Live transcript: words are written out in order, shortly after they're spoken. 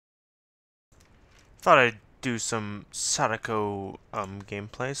thought I'd do some Sadako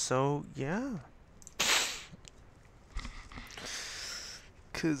gameplay, so yeah.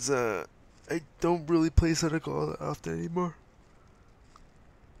 Cause I don't really play Sadako all that often anymore.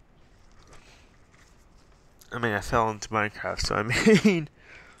 I mean, I fell into Minecraft, so I mean.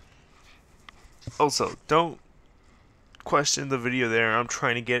 Also, don't question the video there. I'm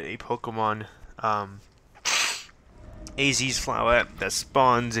trying to get a Pokemon AZ's floweret that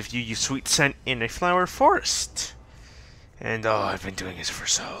spawns if you use Sweet Scent in a flower forest. And oh, I've been doing this for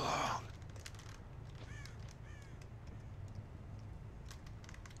so long.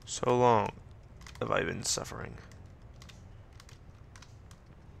 So long have I been suffering.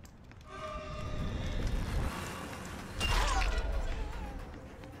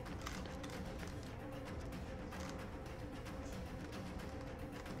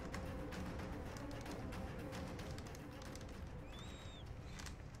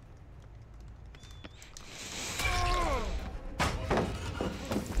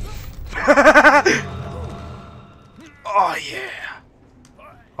 Oh yeah!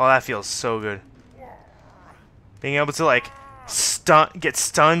 Oh, that feels so good. Being able to like get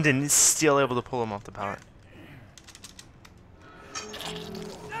stunned and still able to pull him off the pallet.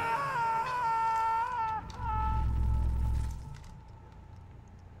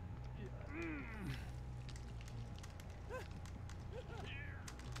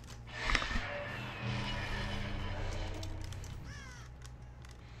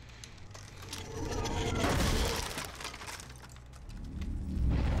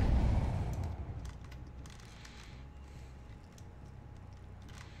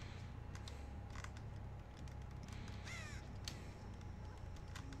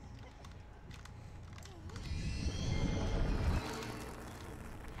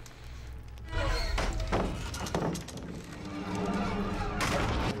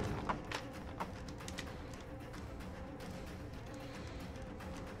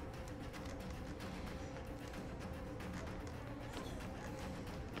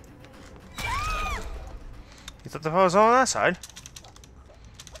 You thought the fire was all on that side?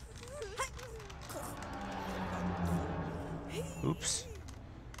 Oops.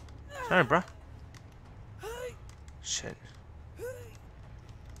 Sorry, bruh. Shit.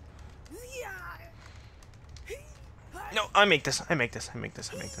 No, I make this. I make this. 100%.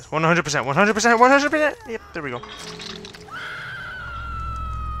 100%. 100%. Yep, there we go.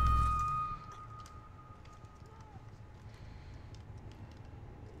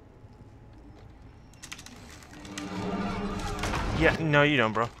 Yeah, no, you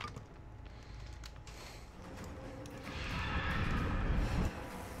don't, bro.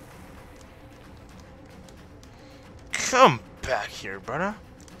 Come back here, brother.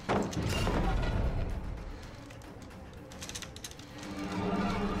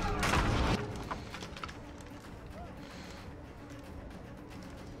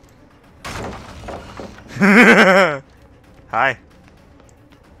 Hi.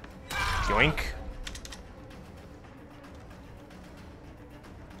 Yoink.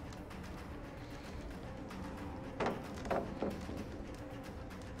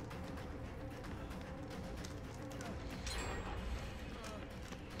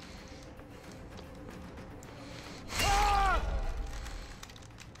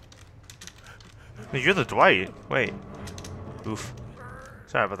 You're the Dwight. Wait. Oof.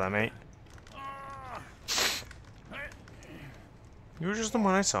 Sorry about that, mate. You were just the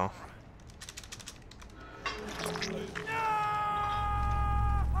one I saw.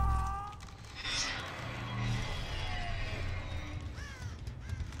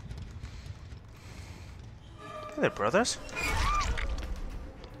 Hey there, brothers.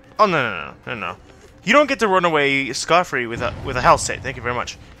 Oh, no. You don't get to run away scot-free with a health state. Thank you very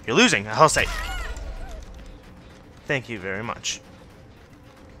much. You're losing a health state. Thank you very much.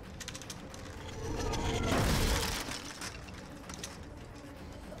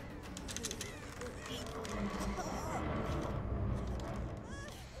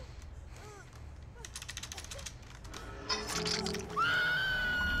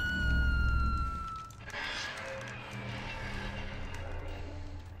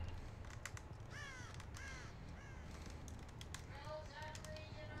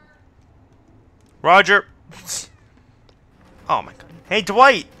 Roger. Oh my god. Hey,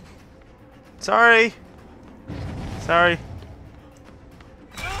 Dwight! Sorry. Sorry.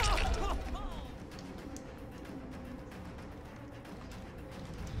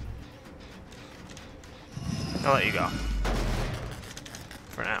 I'll let you go.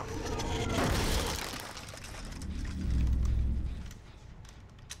 For now.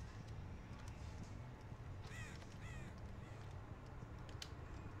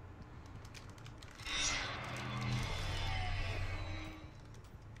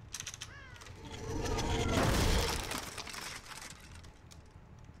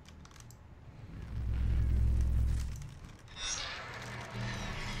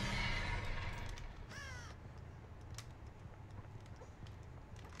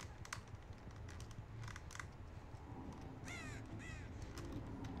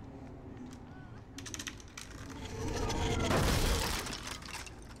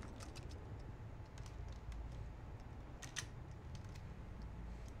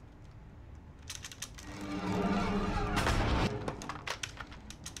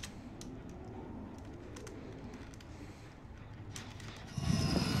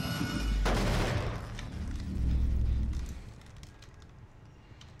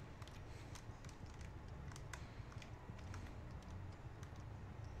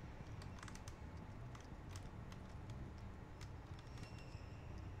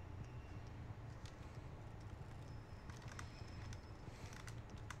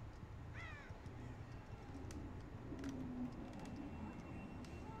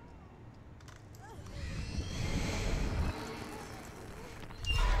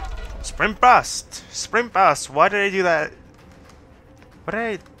 Sprint bust! Sprint bust! Why did I do that? What did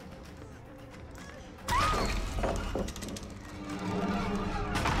I...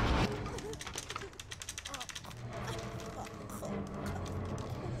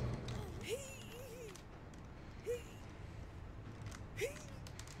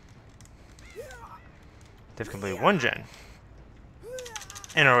 They've completed one gen.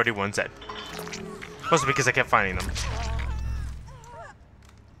 And already one's dead. Mostly because I kept finding them.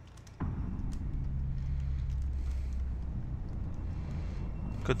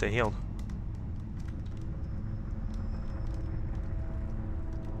 Good, they healed.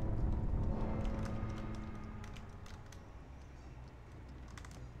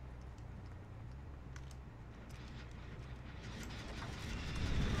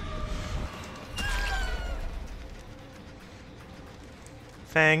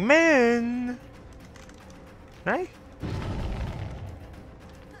 Fangman! Right?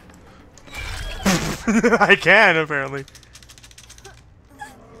 I can, apparently.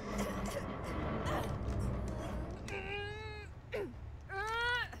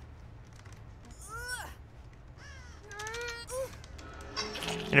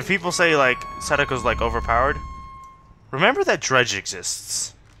 And if people say, like, Sadako's, like, overpowered, remember that Dredge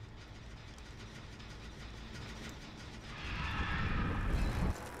exists.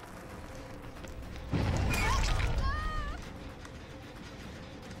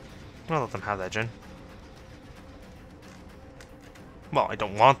 I'll let them have that gen. Well, I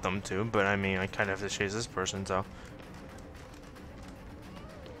don't want them to, but I mean, I kind of have to chase this person, so.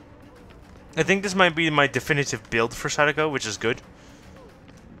 I think this might be my definitive build for Sadako, which is good.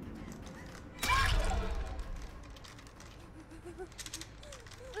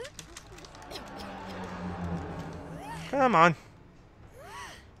 Come on.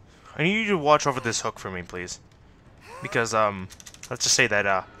 I need you to watch over this hook for me, please. Because, let's just say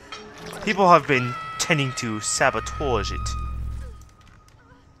that, people have been tending to sabotage it.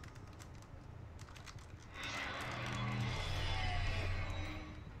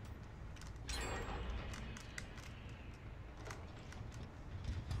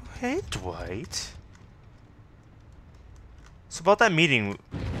 Hey, Dwight. So about that meeting...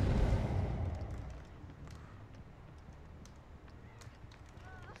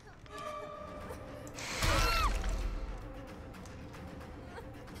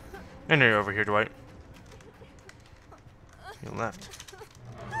 I know you're over here, Dwight. You left.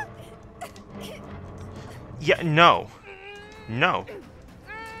 Yeah, no. No.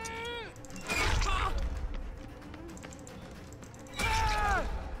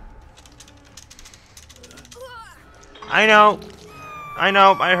 I know. I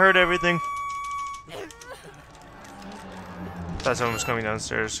know. I heard everything. Thought someone was coming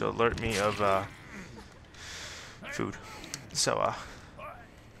downstairs to alert me of, food. So,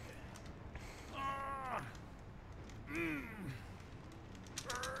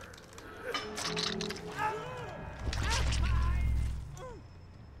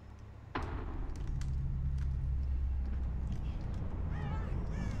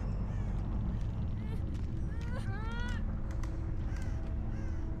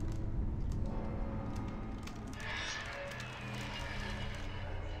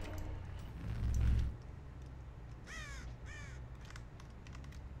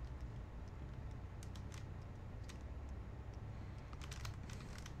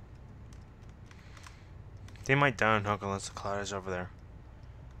 they might down hook unless the cloud is over there.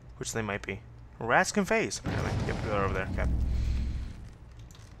 Which they might be. Rats can phase, apparently. Yep, they're over there. Okay.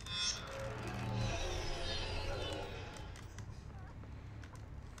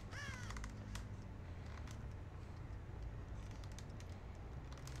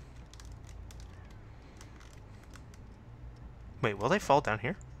 Wait, will they fall down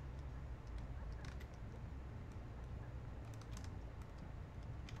here?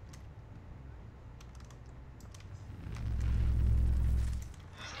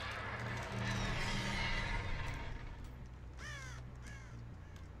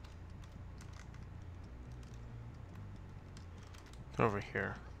 Over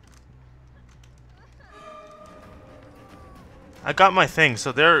here. I got my thing,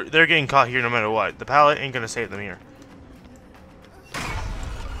 so they're getting caught here no matter what. The pallet ain't gonna save them here.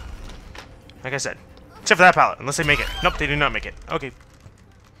 Like I said. Except for that pallet, unless they make it. Nope, they do not make it. Okay.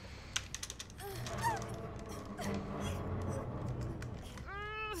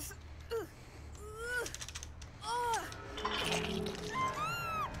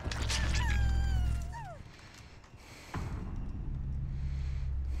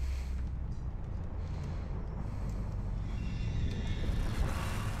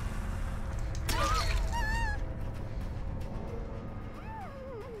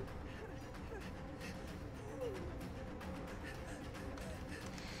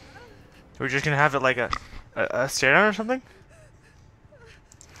 We're just gonna have it like a stare down or something?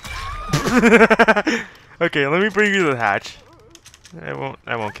 Okay, let me bring you to the hatch. I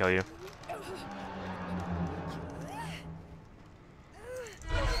won't kill you.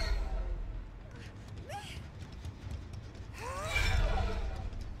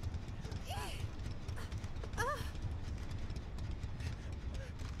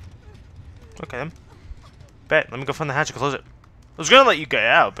 Okay then. Bet, let me go find the hatch and close it. I was gonna let you get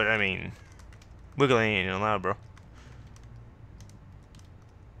out, but I mean, wiggling ain't allowed, bro.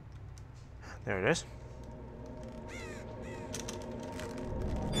 There it is.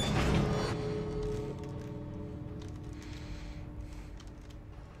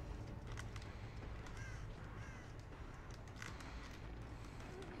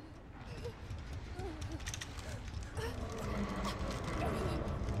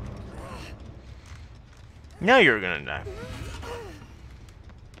 Now you're gonna die.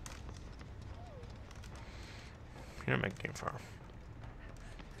 You're not making it far.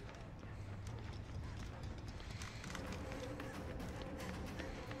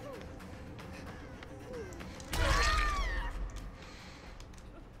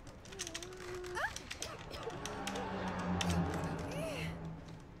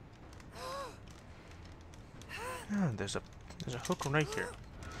 Oh, there's a hook right here.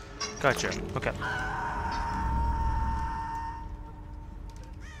 Gotcha. Okay.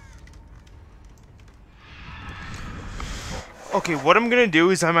 Okay, what I'm gonna do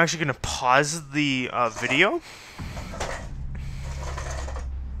is I'm actually gonna pause the video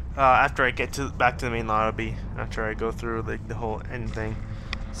after I get back to the main lobby. After I go through like the whole end thing,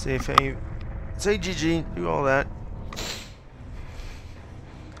 say GG, do all that,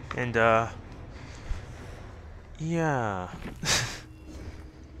 and yeah.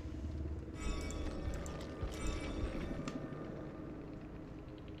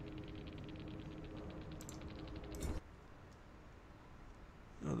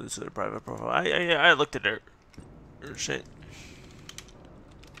 Oh, this is a private profile. I looked at her shit.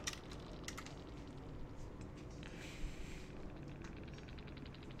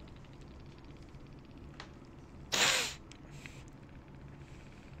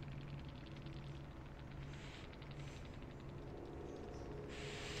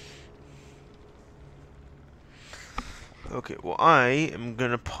 Okay, well I am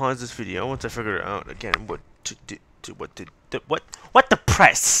gonna pause this video once I figure out again what to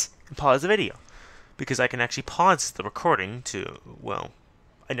press and pause the video, because I can actually pause the recording to, well,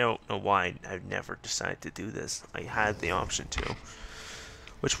 I don't know why I've never decided to do this. I had the option to,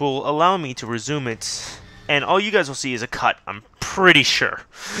 which will allow me to resume it, and all you guys will see is a cut, I'm pretty sure.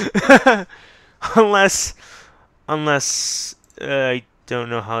 unless I don't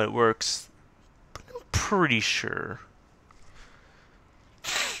know how it works, but I'm pretty sure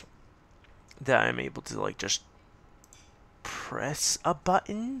that I'm able to like just press a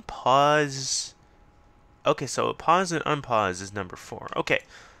button, pause. Okay, so pause and unpause is number 4. Okay,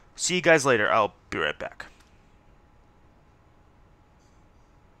 see you guys later. I'll be right back.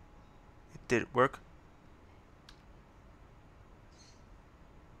 Did it work?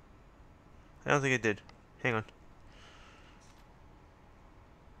 I don't think it did. Hang on.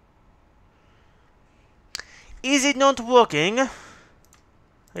 Is it not working? I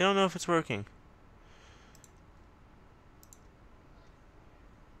don't know if it's working.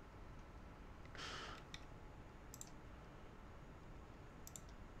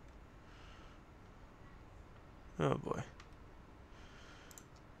 Oh boy.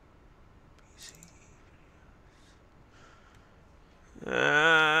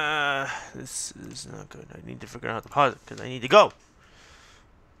 This is not good. I need to figure out how to pause it because I need to go.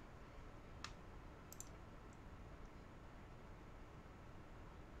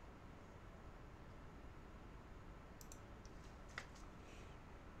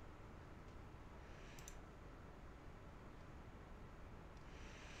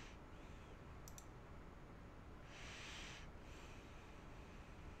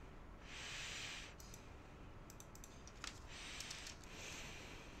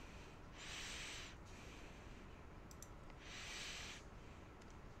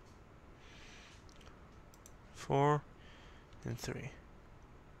 Four and 3. Okay,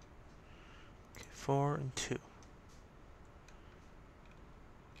 4 and 2.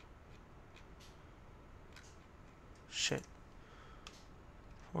 Shit.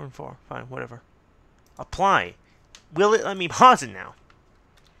 4 and 4. Fine, whatever. Apply. Will it let me pause it now?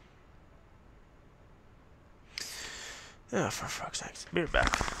 Oh, for fuck's sakes. Be right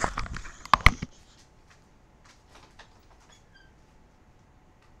back.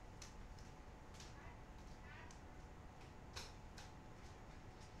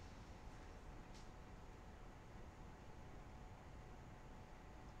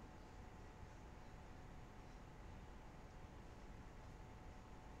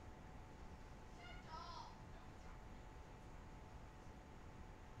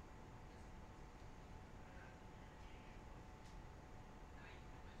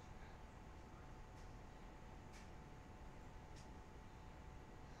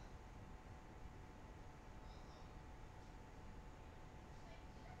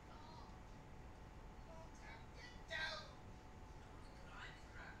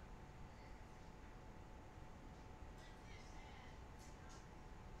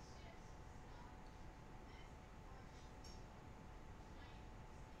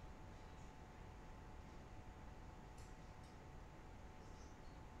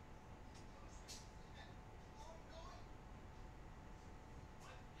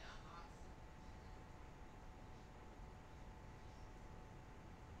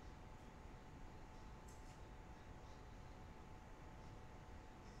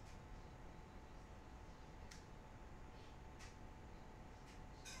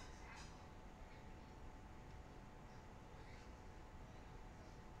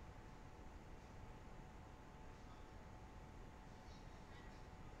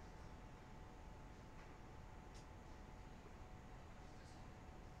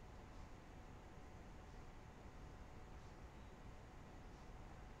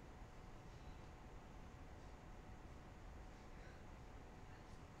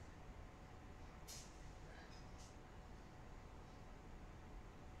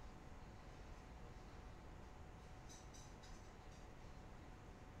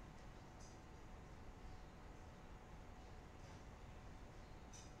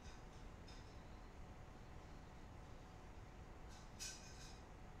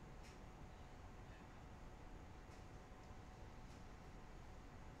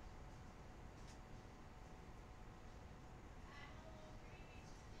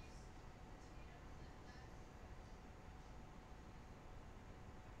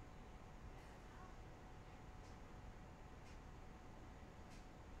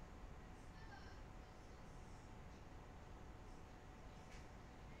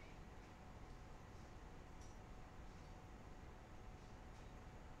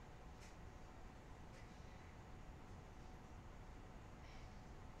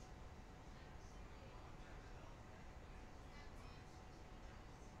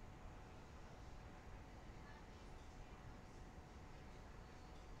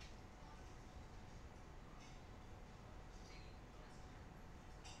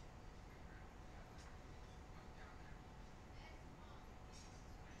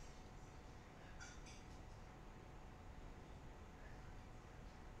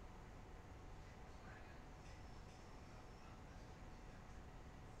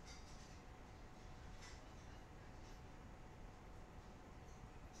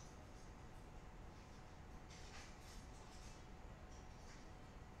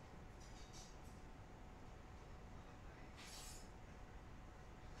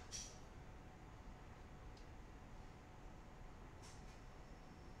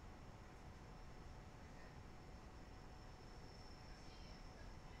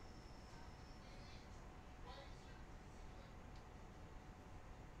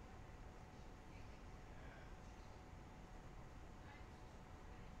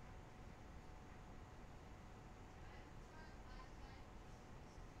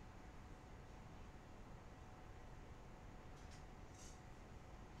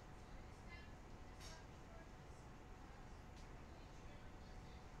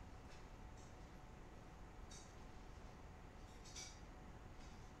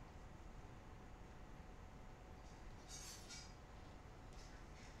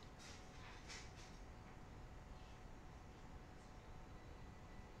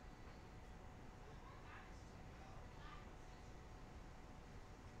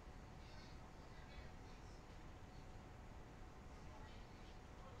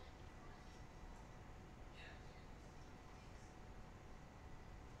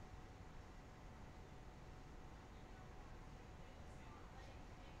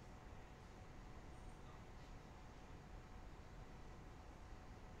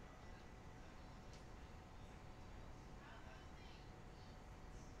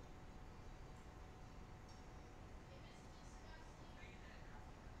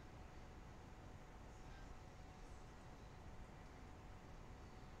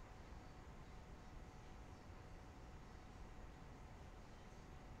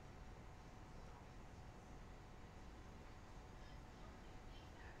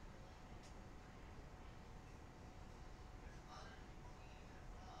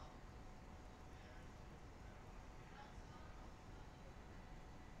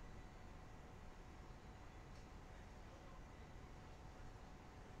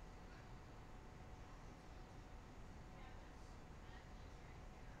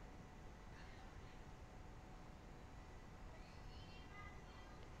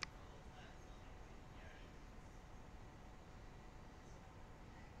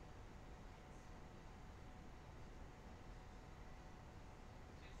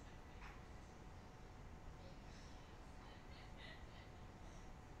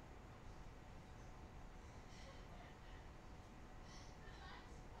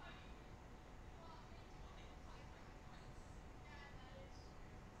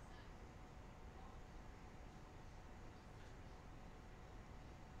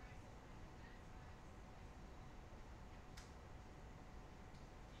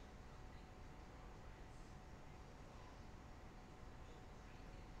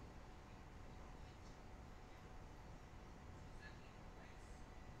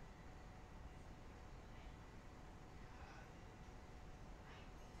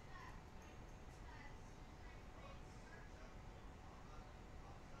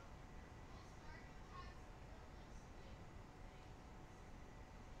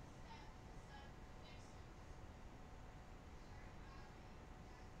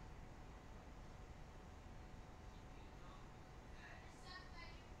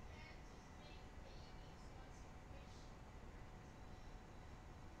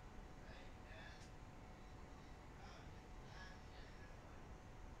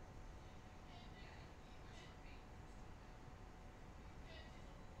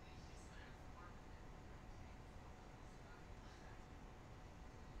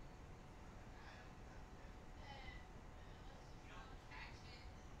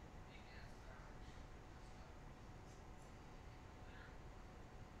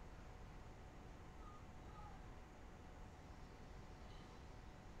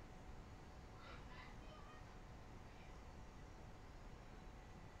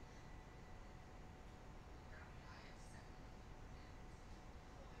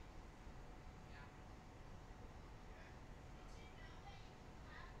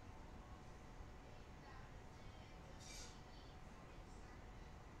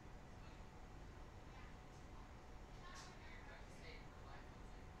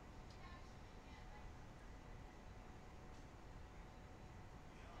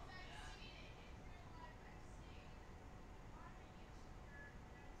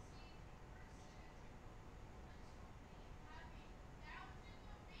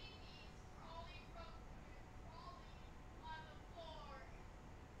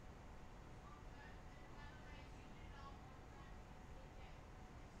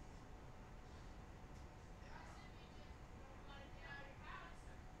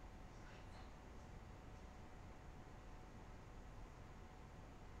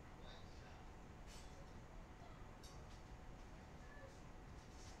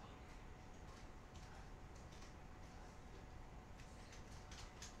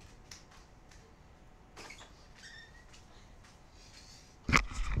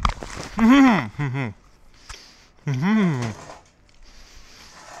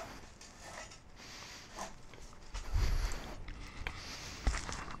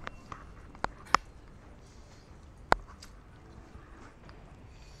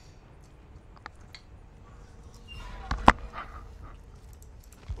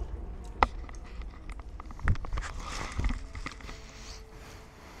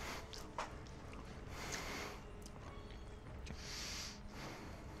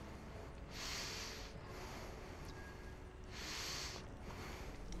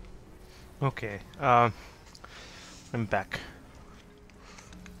 Okay, I'm back.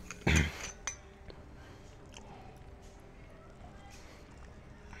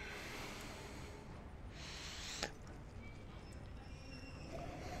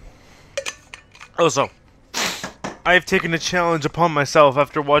 Also, I've taken a challenge upon myself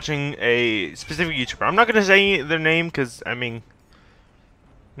after watching a specific YouTuber. I'm not gonna say their name, because, I mean...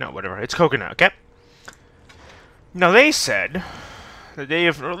 No, whatever. It's Coconut, okay? Now, they said that they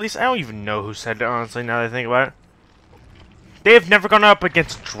have... Or at least, I don't even know who said it, honestly, now that I think about it. They have never gone up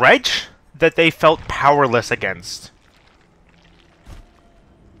against Dredge that they felt powerless against.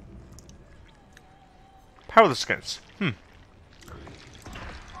 Powerless against.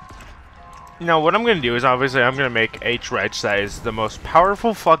 Now, what I'm going to do is, obviously, I'm going to make a Dredge that is the most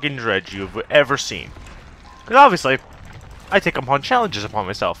powerful fucking Dredge you've ever seen. Because, obviously, I take upon challenges upon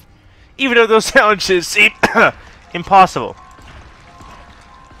myself. Even though those challenges seem impossible.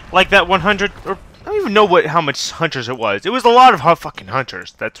 Like that 100... Or, I don't even know how much hunters it was. It was a lot of fucking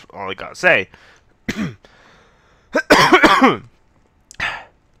hunters. That's all I gotta say.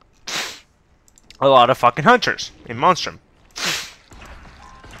 A lot of fucking hunters in Monstrum.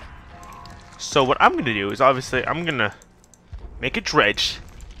 So what I'm gonna do is, obviously, I'm gonna make a Dredge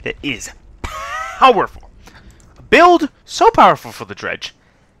that is powerful. A build so powerful for the Dredge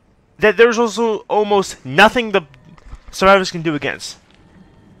that there's also almost nothing the survivors can do against.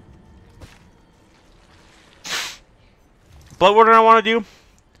 But what do I want to do?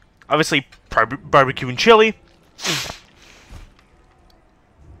 Obviously, barbecue and chili.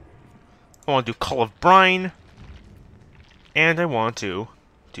 I want to do Call of Brine. And I want to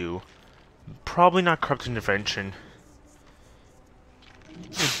do... Probably not Corrupt Intervention.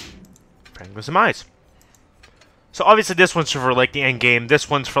 Franklin's Demise. So obviously this one's for like the end game. This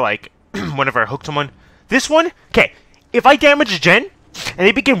one's for like whenever I hook someone. This one, okay, if I damage a gen and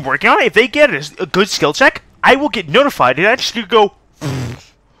they begin working on it, if they get a good skill check, I will get notified and I just go,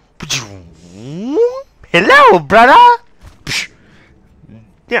 hello, brother.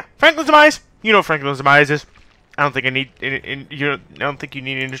 Yeah, Franklin's Demise. You know what Franklin's Demise is. I don't think I need. I don't think you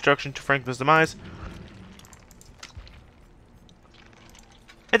need an introduction to Franklin's Demise.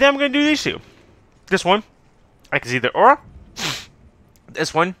 And then I'm gonna do these two. This one, I can see the aura.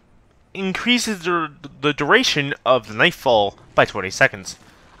 This one increases the duration of the nightfall by 20 seconds.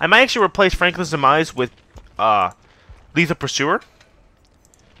 I might actually replace Franklin's Demise with Lethal Pursuer.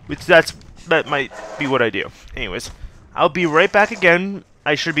 That might be what I do. Anyways, I'll be right back again.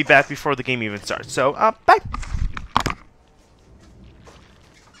 I should be back before the game even starts. So, bye.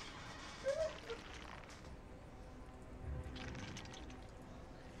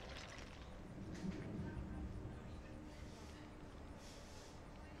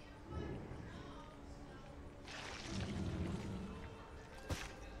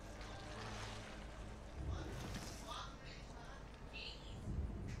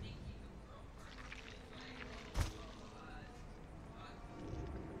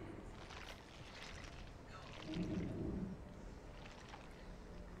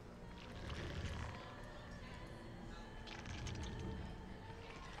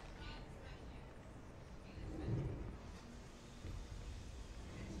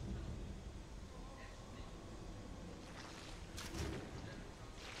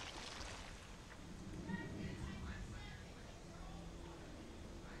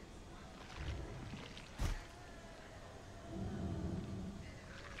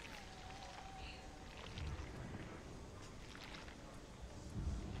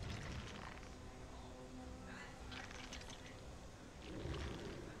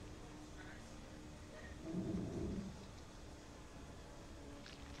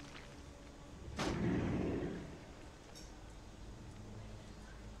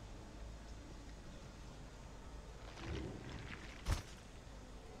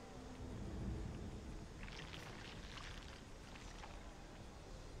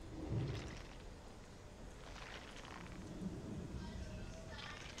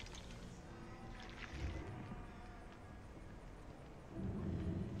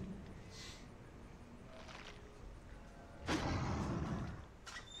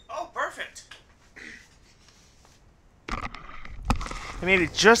 I made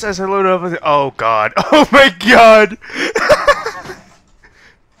it just as I loaded up with it. Oh god. Oh my god!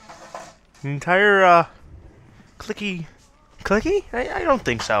 The entire, clicky... Clicky? I don't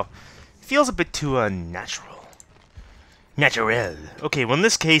think so. It feels a bit too, natural. Natural. Okay, well in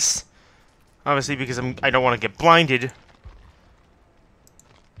this case, obviously because I don't want to get blinded.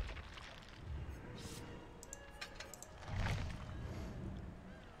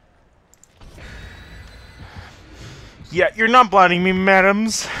 Yeah, you're not blinding me,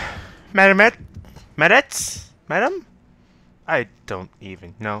 madams. Madamette? Madettes? Madam? I don't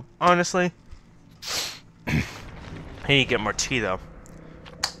even know, honestly. I need to get more tea, though.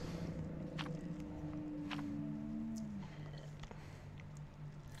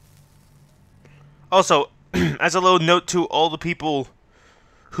 Also, as a little note to all the people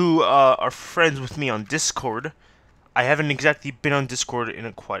who are friends with me on Discord, I haven't exactly been on Discord in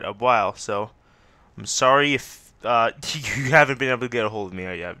quite a while, so I'm sorry if you haven't been able to get a hold of me.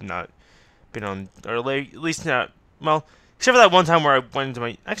 I have not been on, or at least not, well, except for that one time where I went into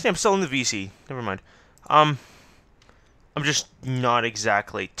my, actually I'm still in the VC, never mind. I'm just not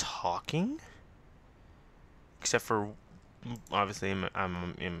exactly talking, except for, obviously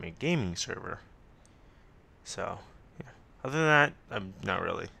I'm in a gaming server, so, yeah. Other than that, I'm not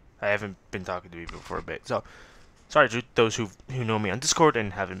really, I haven't been talking to people for a bit, so, sorry to those who know me on Discord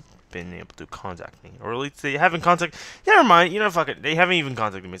and haven't been able to contact me, or at least they haven't contacted. Never mind. You know, fuck it. They haven't even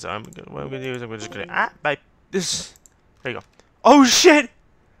contacted me. So what I'm gonna do is I'm just gonna bye. This. There you go. Oh shit.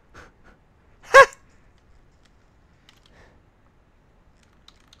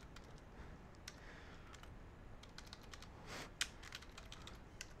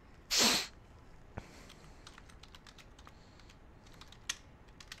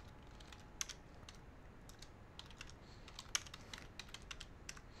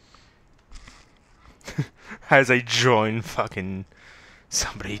 As I join, fucking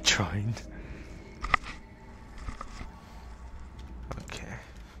somebody joined. Okay.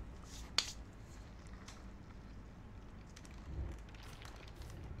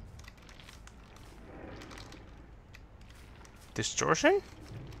 Distortion?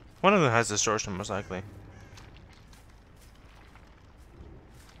 One of them has distortion, most likely.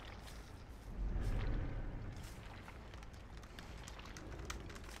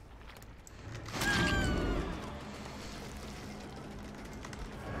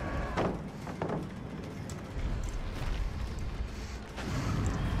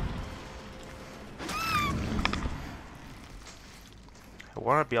 I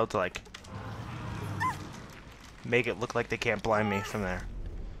want to be able to, like, make it look like they can't blind me from there.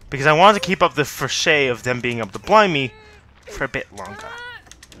 Because I want to keep up the facade of them being able to blind me for a bit longer.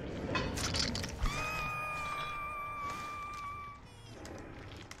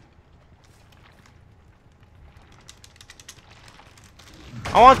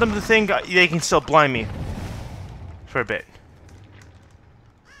 I want them to think they can still blind me for a bit.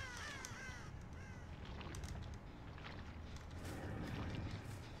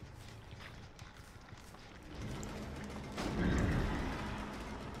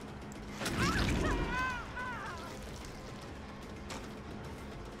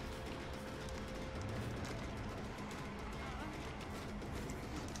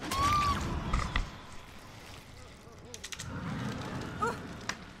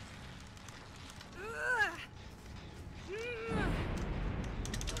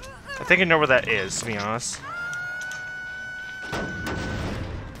 I think I know where that is, to be honest.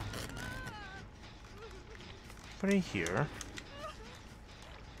 But in here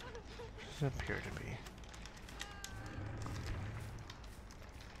doesn't appear to be.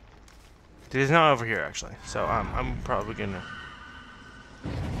 It is not over here, actually. So I'm probably gonna.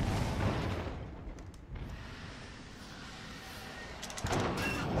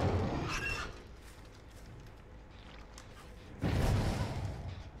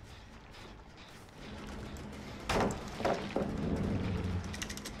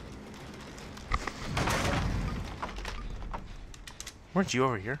 Weren't you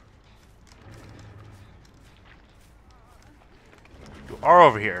over here? You are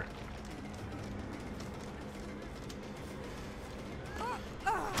over here.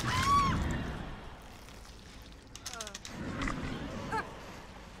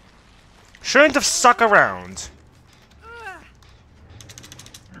 Shouldn't have stuck around.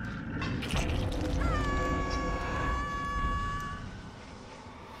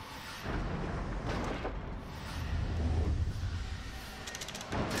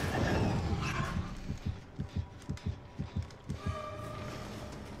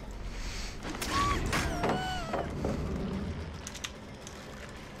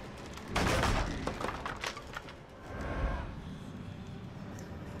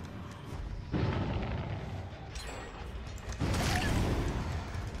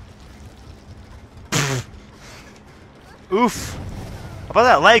 Oof. How about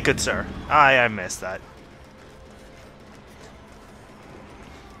that leg, good sir? I missed that.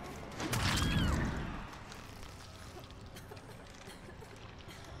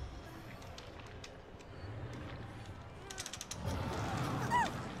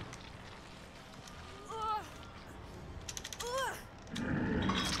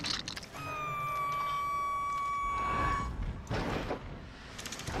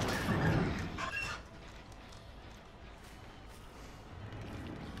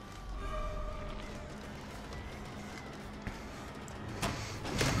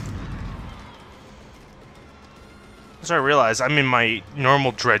 So I realize I'm in my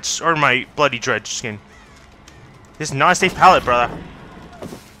normal Dredge, or my bloody Dredge skin. This is not a safe palette, brother.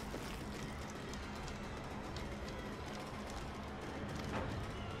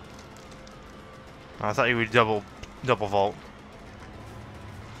 I thought you would double vault.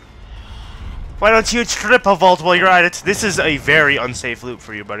 Why don't you triple vault while you're at it? This is a very unsafe loop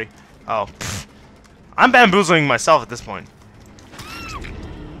for you, buddy. Oh, pfft. I'm bamboozling myself at this point.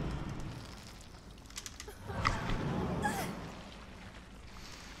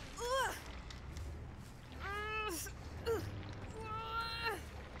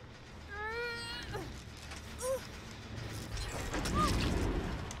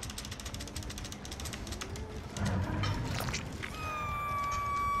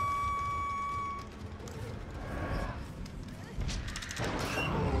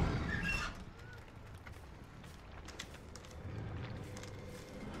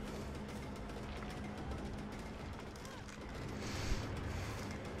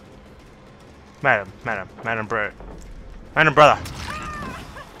 Madam brother.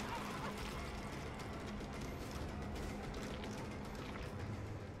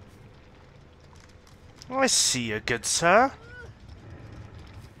 Oh, I see you, good sir.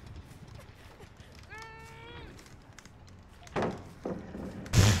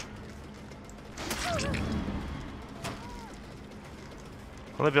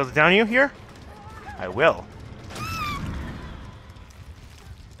 Will I be able to down you here? I will.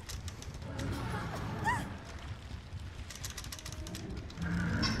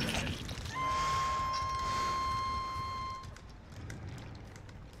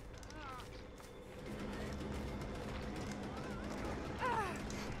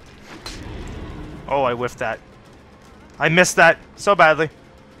 Oh, I whiffed that. I missed that so badly.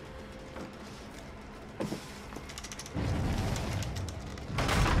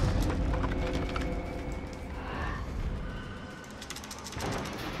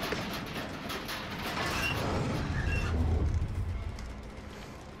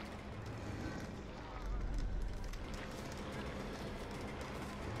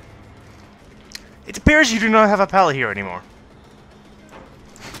 It appears you do not have a pallet here anymore.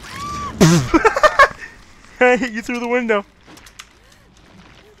 I hit you through the window.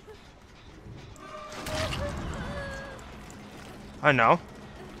 I know.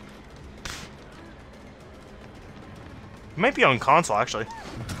 It might be on console, actually.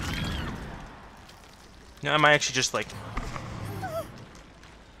 No, I might actually just, like,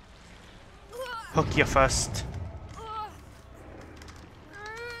 hook you first.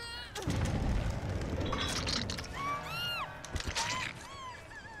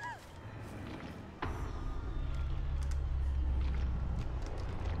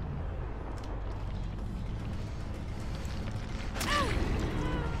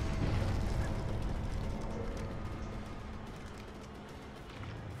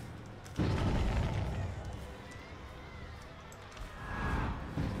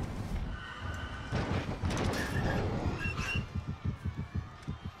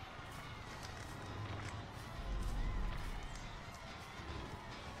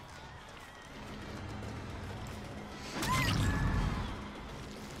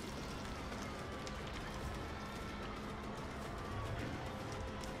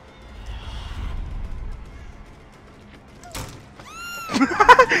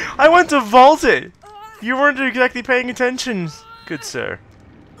 I went to vault it! You weren't exactly paying attention, good sir.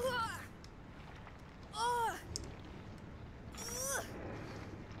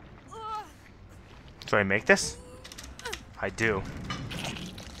 Do I make this? I do.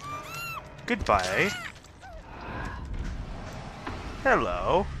 Goodbye.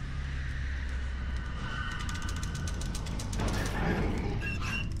 Hello.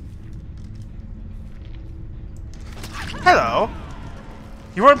 Hello.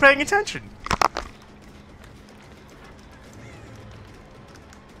 You weren't paying attention.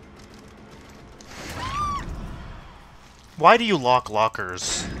 Why do you lock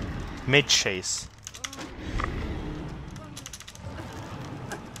lockers mid-chase?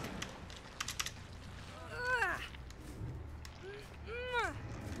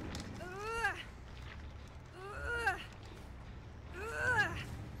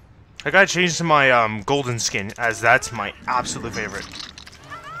 I gotta change to my golden skin, as that's my absolute favorite.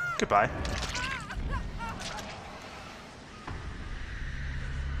 Goodbye.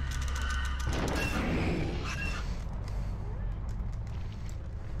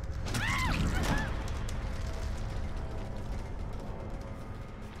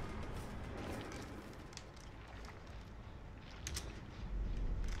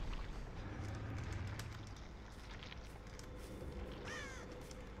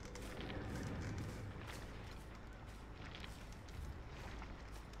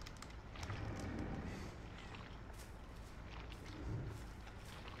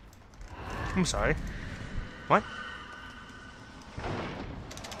 I'm sorry. What?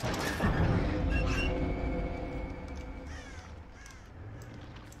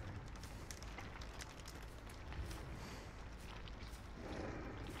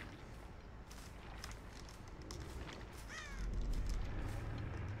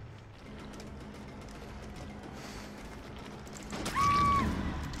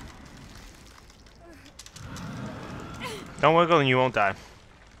 Don't wiggle and you won't die.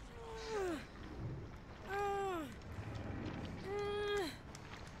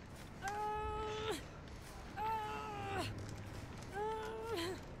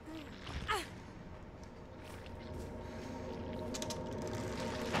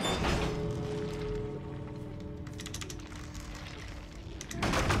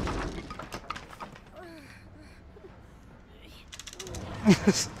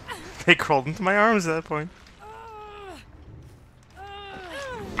 They crawled into my arms at that point.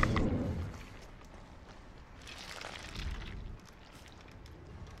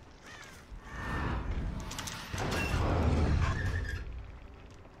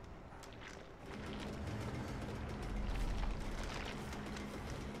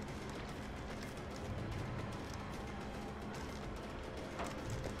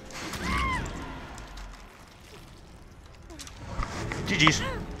 GG's.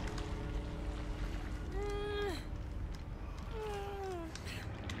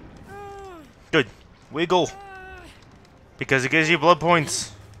 Good. Wiggle. Because it gives you blood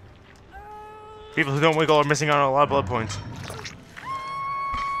points. People who don't wiggle are missing out on a lot of blood points.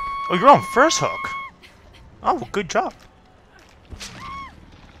 Oh, you're on first hook. Oh, good job.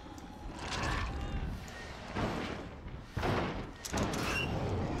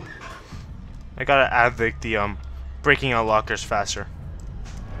 I gotta add the breaking out lockers faster.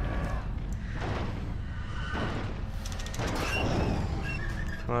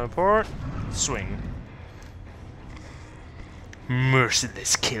 Teleport. Swing.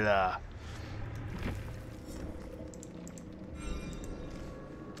 Merciless killer.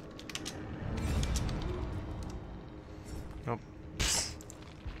 Nope.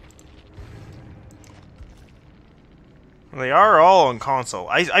 They are all on console.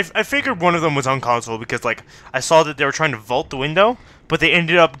 I figured one of them was on console because, like, I saw that they were trying to vault the window, but they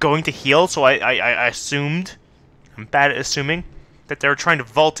ended up going to heal, so I assumed, I'm bad at assuming, that they were trying to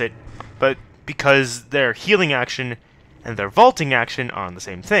vault it, but because their healing action and their vaulting action are on the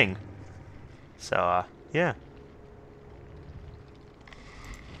same thing. So, yeah.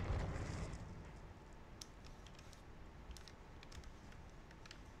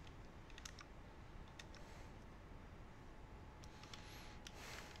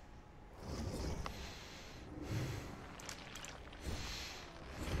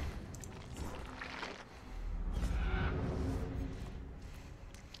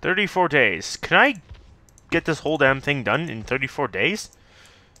 "34 days. Can I get this whole damn thing done in 34 days?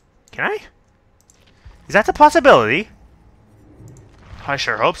 Can I? Is that a possibility? I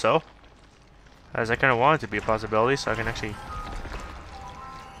sure hope so. As I kind of want it to be a possibility, so I can actually...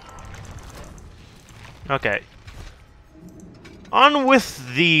 Okay. On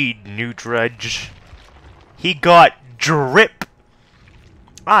with the new Dredge. He got drip.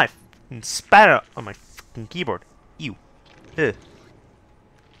 I spat it on my fucking keyboard. Ew. Ugh.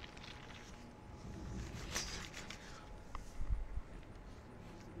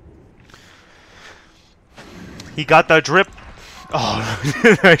 He got the drip.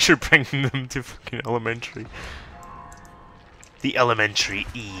 Oh, I should bring them to fucking elementary. The elementary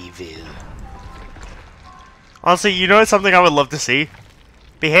evil. Honestly, you know something I would love to see?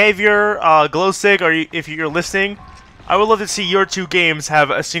 Behavior, Glowstick, or if you're listening, I would love to see your two games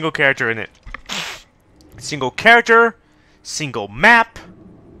have a single character in it. Single character, single map,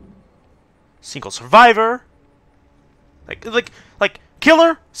 single survivor. Like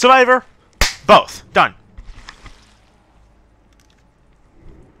killer, survivor, both done.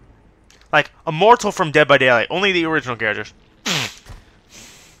 Like Immortal from Dead by Daylight, only the original characters.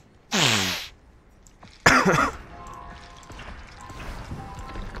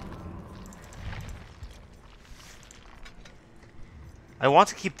 I want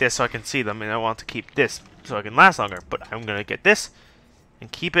to keep this so I can see them, and I want to keep this so I can last longer. But I'm gonna get this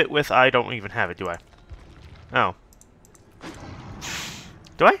and keep it with. I don't even have it, do I? Oh.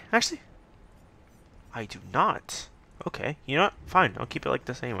 Do I actually? I do not. Okay. You know what? Fine. I'll keep it like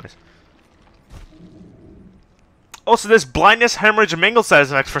this, anyways. Also, this blindness, hemorrhage, and mangle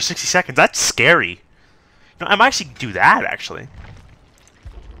status effects for 60 seconds. That's scary. No, I might actually do that, actually.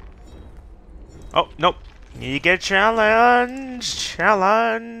 Oh, nope. You get challenge.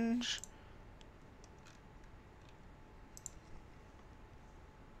 Challenge.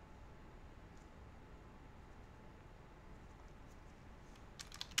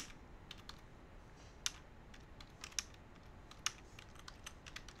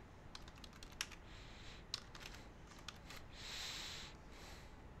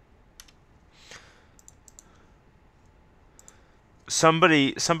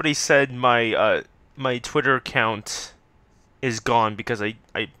 Somebody said my my Twitter account is gone because I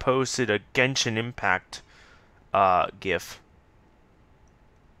posted a Genshin Impact GIF.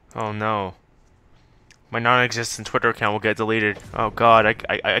 Oh no. My non-existent Twitter account will get deleted. Oh god,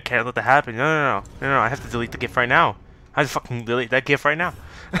 I can't let that happen. No, I have to delete the GIF right now. I have to fucking delete that GIF right now.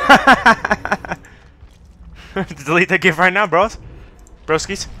 I have to delete that GIF right now, bros.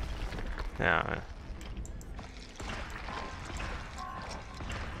 Broskies. Yeah.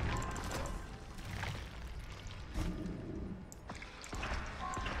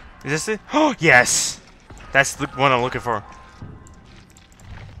 Is this it? Oh, yes! That's the one I'm looking for.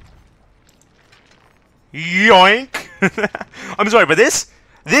 Yoink! I'm sorry, but this,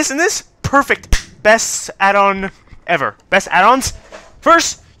 and this, perfect. Best add-on ever. Best add-ons.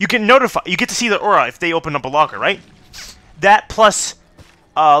 First, you get to see the aura if they open up a locker, right? That plus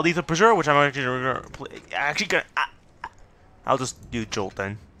Lethal Preserve, which I'm actually gonna... I'll just do Jolt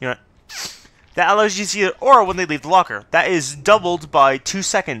then. You know what? That allows you to see their aura when they leave the locker. That is doubled by 2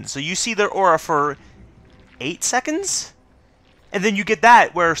 seconds. So you see their aura for 8 seconds? And then you get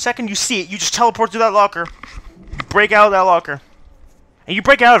that, where second you see it, you just teleport to that locker. You break out of that locker. And you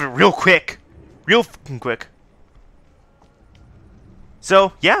break out of it real quick. Real fucking quick.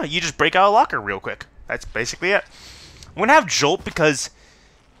 So, yeah, you just break out of the locker real quick. That's basically it. I'm gonna have Jolt because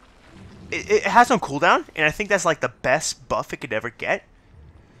it has no cooldown, and I think that's like the best buff it could ever get.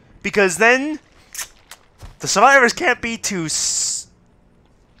 Because then, the survivors can't be too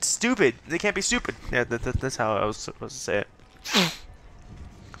stupid. They can't be stupid. Yeah, that's how I was supposed to say it.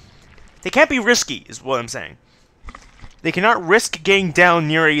 They can't be risky, is what I'm saying. They cannot risk getting down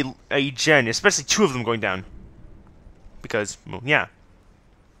near a gen, especially 2 of them going down. Because, well, yeah.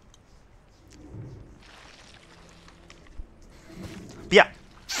 But yeah.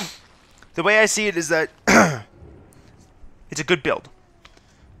 The way I see it is that it's a good build.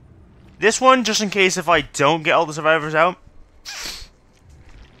 This one, just in case if I don't get all the survivors out.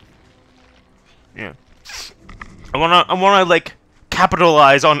 Yeah. I wanna like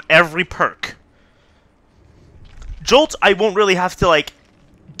capitalize on every perk. Jolt, I won't really have to like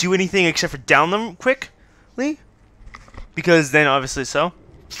do anything except for down them quickly. Because then obviously so.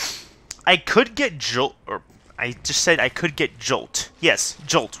 I could get Jolt, or I just said I could get Jolt. Yes,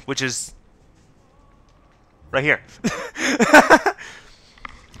 Jolt, which is right here.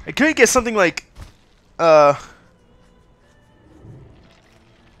 I could get something like, something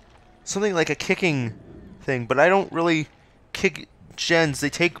like a kicking thing, but I don't really kick gens. They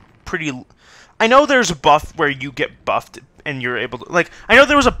take pretty... I know there's a buff where you get buffed and you're able to... Like, I know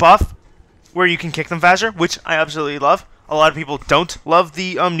there was a buff where you can kick them faster, which I absolutely love. A lot of people don't love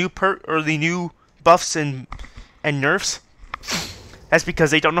the new perk or the new buffs and nerfs. That's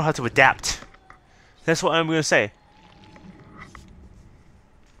because they don't know how to adapt. That's what I'm going to say.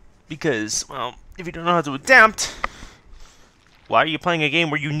 Because, well, if you don't know how to adapt, why are you playing a game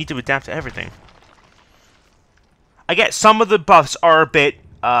where you need to adapt to everything? I get some of the buffs are a bit,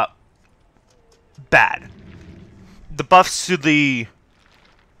 bad. The buffs to the...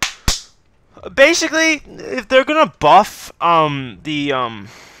 Basically, if they're gonna buff, if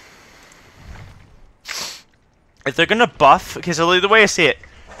they're gonna buff... Okay, so the way I see it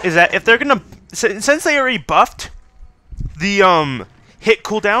is that if they're gonna... Since they already buffed the, hit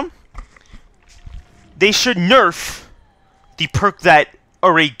cooldown, they should nerf the perk that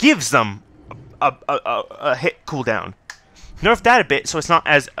already gives them a hit cooldown. Nerf that a bit so it's not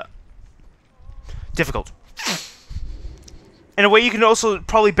as difficult. In a way, you can also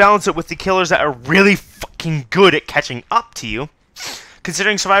probably balance it with the killers that are really fucking good at catching up to you.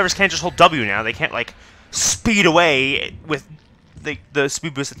 Considering survivors can't just hold W now, they can't like speed away with the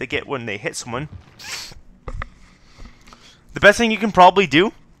speed boost that they get when they hit someone. The best thing you can probably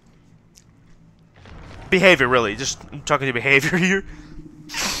do... Behavior, really. Just I'm talking to behavior here.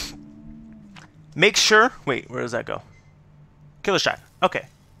 Make sure... Wait, where does that go? Killer shot. Okay.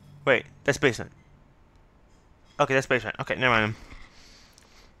 Wait, that's basement. Okay, that's basement. Okay, never mind.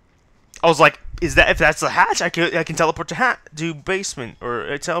 I was like, is that... If that's the hatch, I can teleport to basement.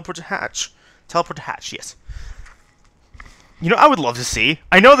 Or teleport to hatch. Teleport to hatch, yes. You know, I would love to see.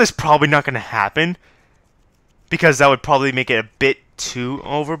 I know this is probably not going to happen. Because that would probably make it a bit too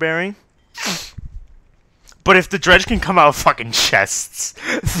overbearing. But if the dredge can come out of fucking chests,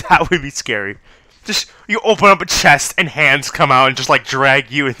 that would be scary. Just, you open up a chest and hands come out and just, like, drag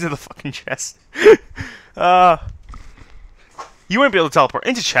you into the fucking chest. You wouldn't be able to teleport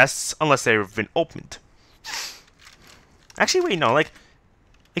into chests unless they've been opened. Actually, wait, no, like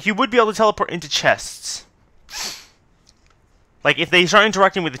you would be able to teleport into chests. Like, if they start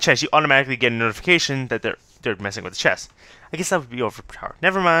interacting with the chest, you automatically get a notification that they're messing with the chest. I guess that would be overpowered.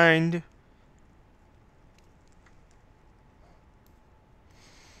 Never mind.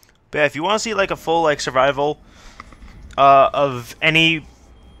 But yeah, if you want to see like a full like survival of any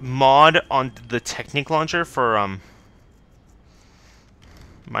mod on the Technic launcher for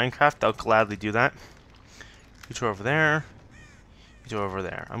Minecraft, I'll gladly do that. You two over there. You two over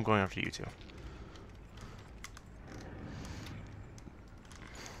there. I'm going after you two.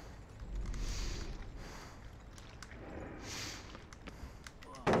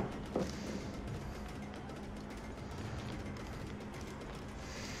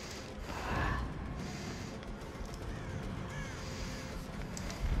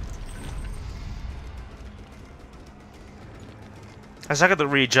 I suck at the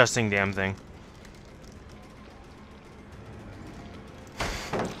readjusting damn thing.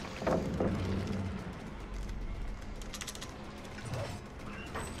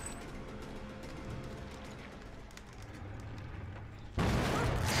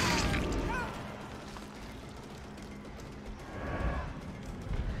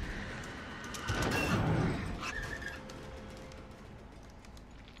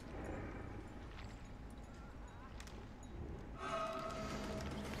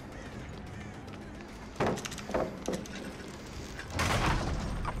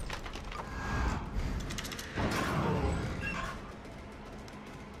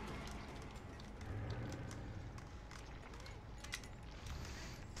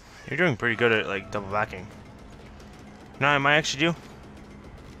 You're doing pretty good at, like, double backing. No, I might actually do.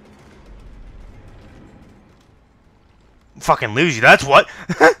 Fucking lose you, that's what!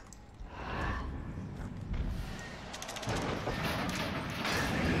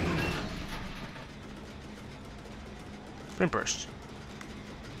 Sprint burst.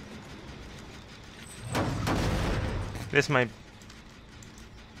 This might...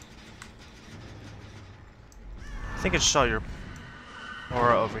 I think I just saw your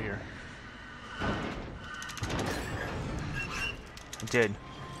aura over here. I did.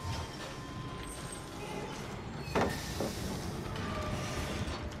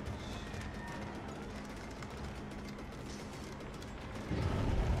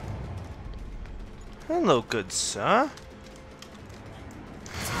 Hello, good sir.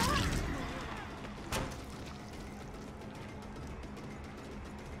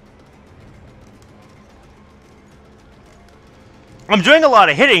 I'm doing a lot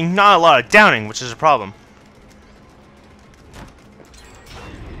of hitting, not a lot of downing, which is a problem.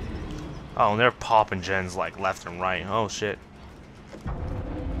 Oh, and they're popping gens like left and right. Oh shit.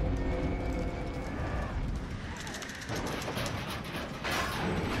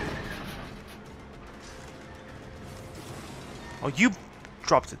 Oh, you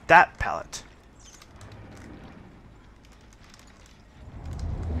dropped that pallet.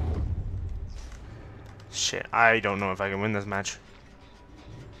 Shit, I don't know if I can win this match.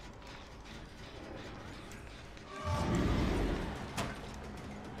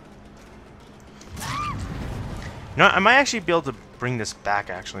 No, I might actually be able to bring this back,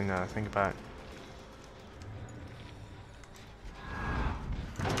 actually, now that I think about it.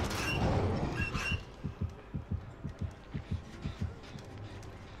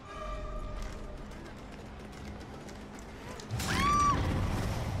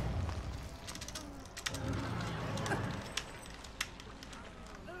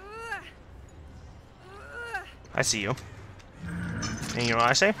 I see you. And you know what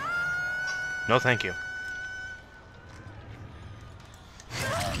I say? No, thank you.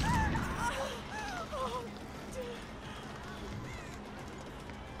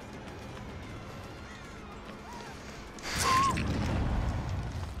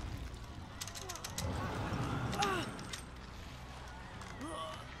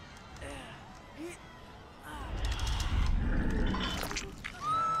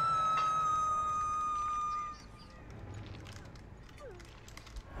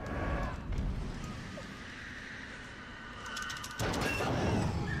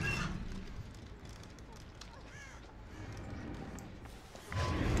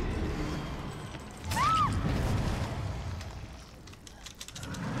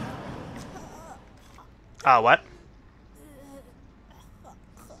 What?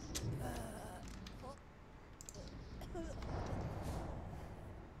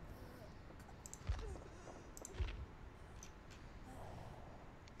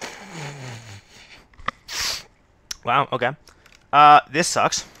 Wow, okay. This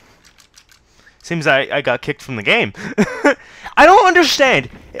sucks. Seems I got kicked from the game. I don't understand.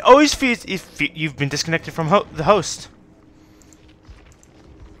 It always feels if you've been disconnected from the host.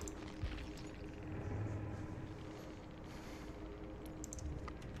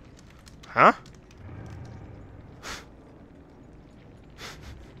 Huh?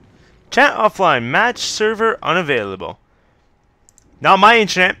 Chat offline. Match server unavailable. Not my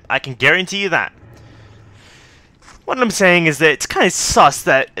internet. I can guarantee you that. What I'm saying is that it's kind of sus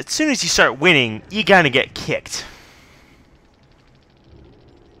that as soon as you start winning, you gotta get kicked.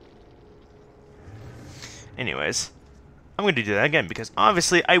 Anyways, I'm going to do that again because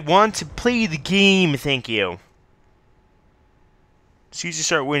obviously I want to play the game, thank you. As soon as you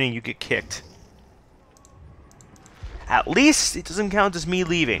start winning, you get kicked. At least it doesn't count as me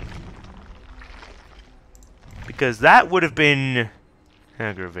leaving. Because that would have been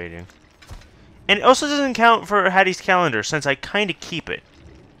aggravating. And it also doesn't count for Hattie's calendar since I kind of keep it.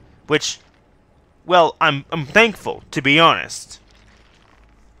 Which, well, I'm thankful, to be honest.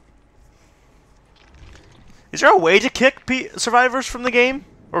 Is there a way to kick survivors from the game?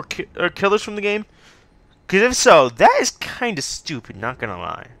 Or killers from the game? Because if so, that is kind of stupid, not gonna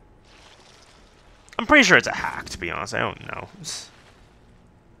lie. I'm pretty sure it's a hack, to be honest. I don't know.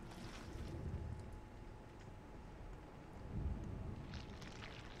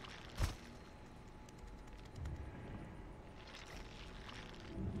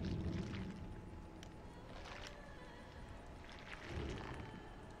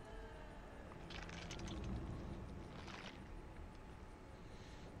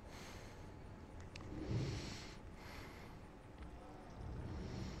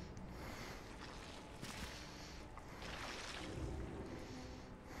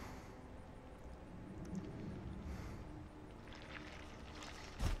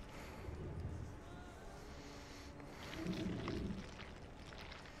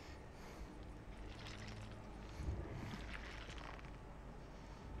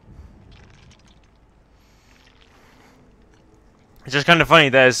 It's just kind of funny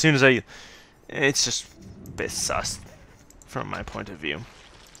that as soon as it's just a bit sus from my point of view.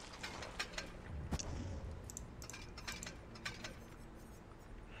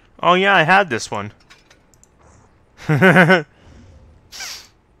 Oh yeah, I had this one. How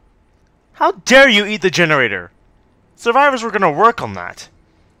dare you eat the generator? Survivors were gonna work on that.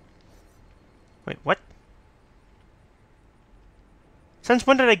 Wait, what? Since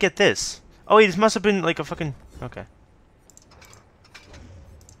when did I get this? Oh wait, this must have been like a fucking... Okay.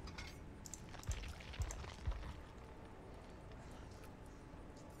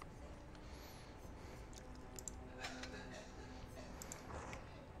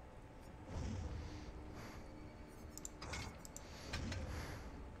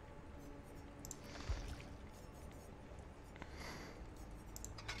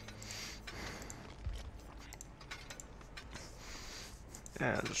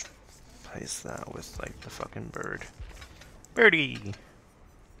 Yeah, just place that with, like, the fucking bird. Birdie!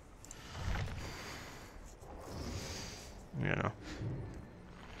 You know.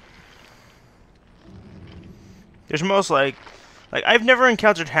 There's most, like, I've never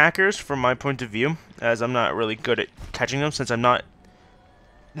encountered hackers from my point of view, as I'm not really good at catching them, since I'm not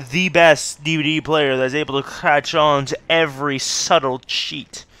the best DVD player that's able to catch on to every subtle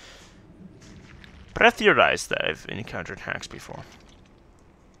cheat. But I've theorized that I've encountered hacks before.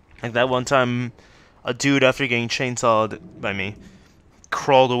 Like that one time, a dude, after getting chainsawed by me,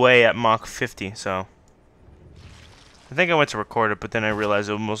 crawled away at Mach 50, so... I think I went to record it, but then I realized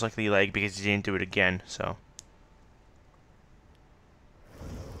it would most likely lag because he didn't do it again, so...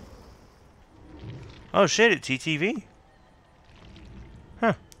 Oh shit, it's TTV?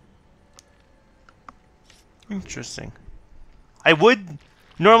 Huh. Interesting.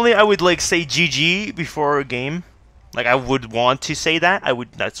 Normally I would, like, say GG before a game. Like, I would want to say that.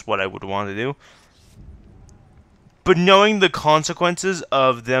 That's what I would want to do. But knowing the consequences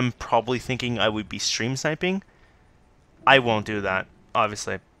of them probably thinking I would be stream sniping, I won't do that,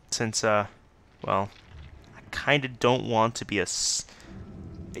 obviously. Since, well, I kind of don't want to be a...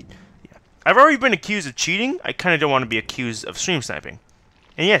 Yeah. I've already been accused of cheating. I kind of don't want to be accused of stream sniping.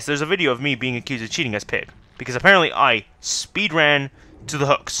 And yes, there's a video of me being accused of cheating as Pig. Because apparently I speed ran to the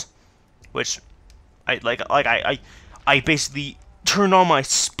hooks. Which, I basically turned on my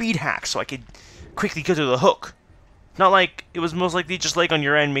speed hack so I could quickly go to the hook. Not like, it was most likely just like on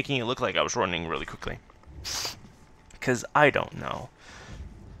your end making it look like I was running really quickly. Because I don't know.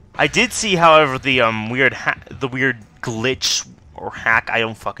 I did see, however, the weird glitch or hack, I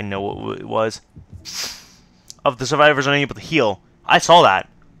don't fucking know what it was, of the survivors unable to heal. I saw that.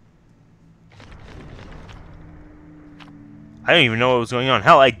 I don't even know what was going on.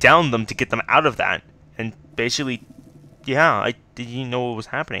 Hell, I downed them to get them out of that. And basically, yeah, I didn't know what was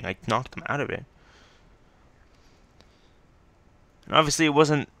happening. I knocked them out of it. And obviously, it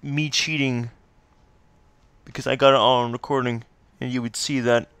wasn't me cheating, because I got it all on recording. And you would see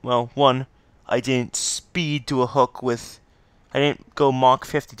that, well, one, I didn't speed to a hook with... I didn't go Mach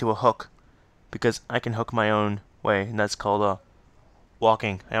 50 to a hook, because I can hook my own way, and that's called,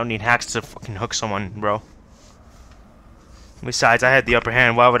 walking. I don't need hacks to fucking hook someone, bro. Besides, I had the upper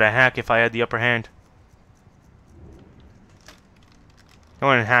hand. Why would I hack if I had the upper hand? I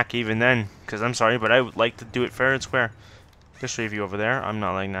wouldn't hack even then, because I'm sorry, but I would like to do it fair and square. There's 3 of you over there. I'm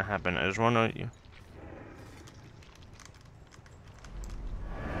not letting that happen. I just want to... you.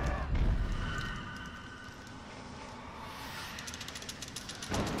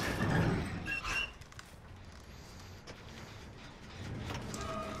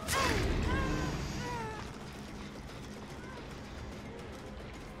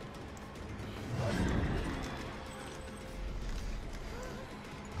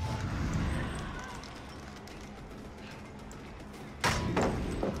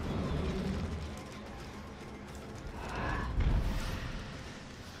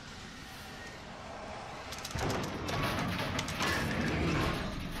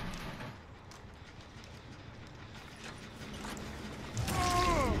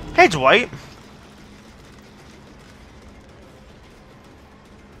 Hey, Dwight!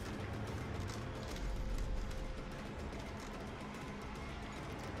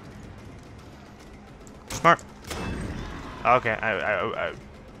 Smart. Okay, I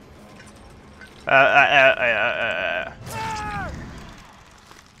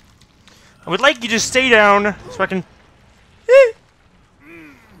would like you to stay down so I can...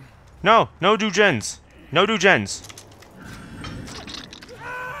 No, no do gens. No do gens.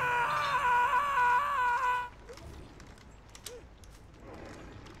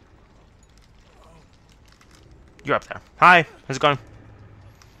 You're up there. Hi, how's it going?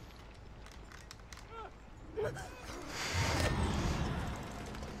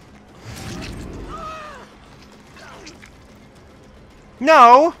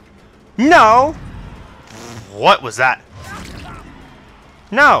 No! No! What was that?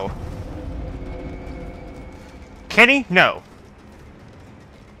 No! Kenny? No.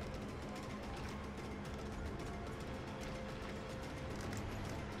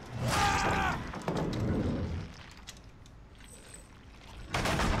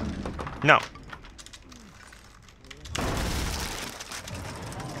 No.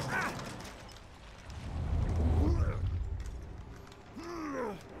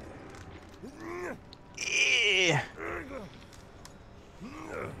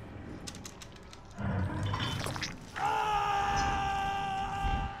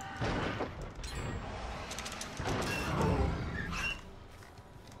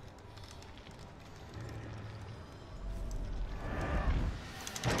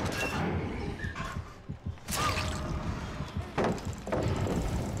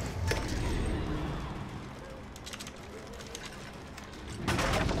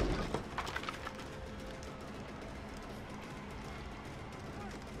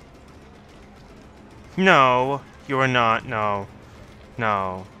 No, you are not. No.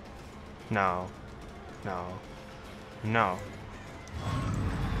 No. No. No. No.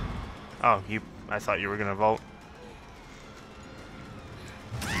 Oh, you... I thought you were gonna vote.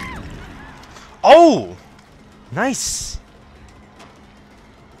 Oh! Nice!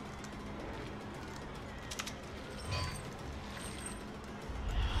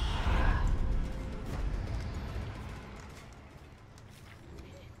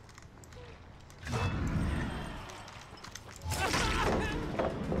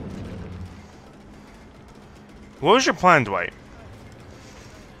 What was your plan, Dwight?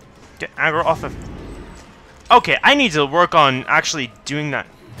 Get aggro off of... Okay, I need to work on actually doing that.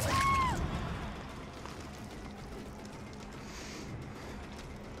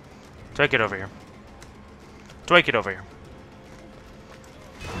 Dwight, get over here. Dwight, get over here.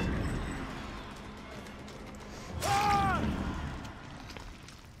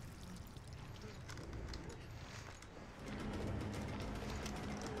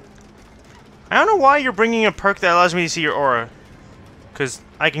 I don't know why you're bringing a perk that allows me to see your aura. Because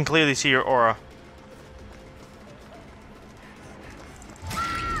I can clearly see your aura.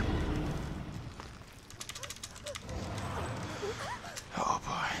 Oh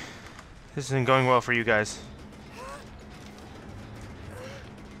boy. This isn't going well for you guys.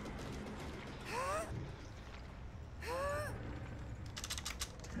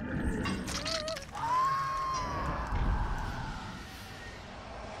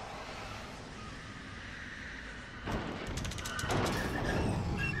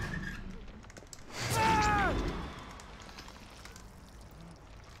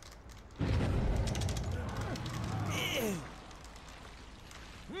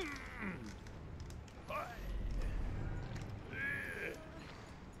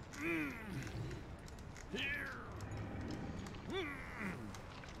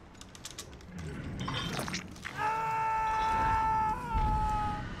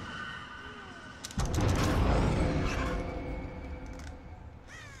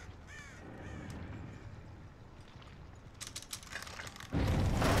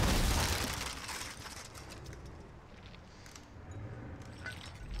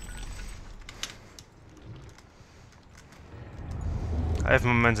 I have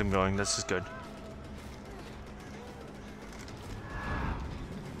momentum going. This is good.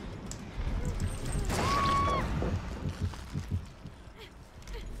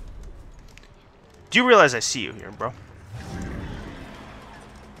 Do you realize I see you here, bro?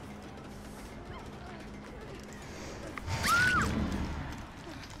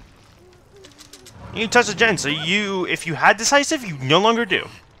 You touch the gen, so if you had decisive, you no longer do.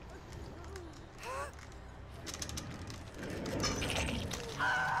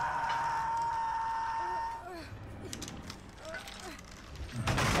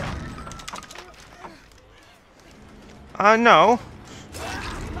 No.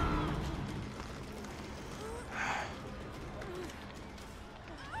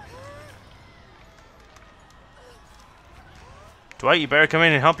 Dwight, you better come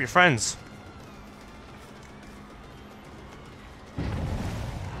in and help your friends.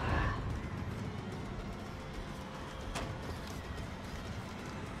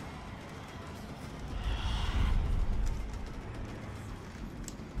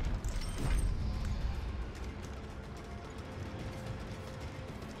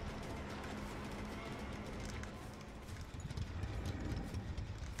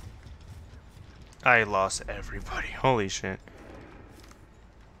 I lost everybody. Holy shit.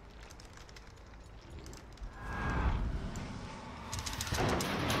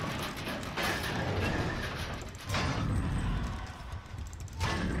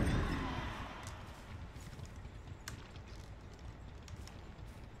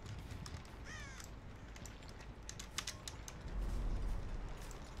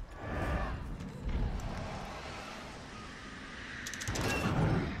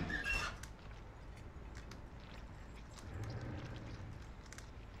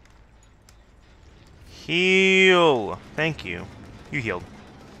 Heal! Thank you. You healed.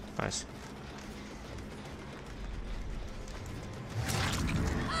 Nice.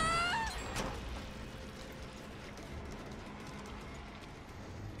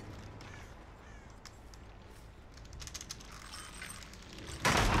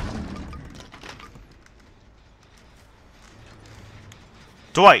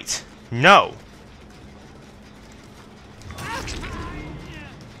 Dwight! No!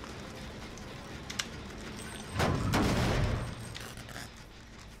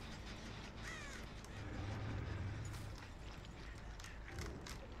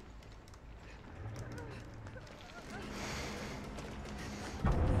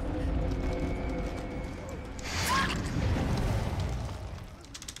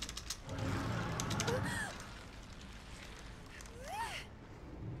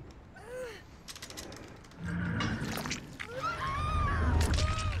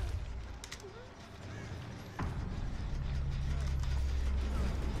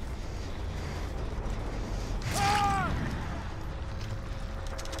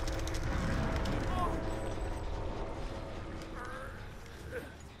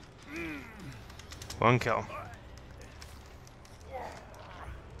 One kill.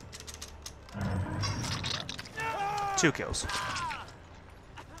 Two kills.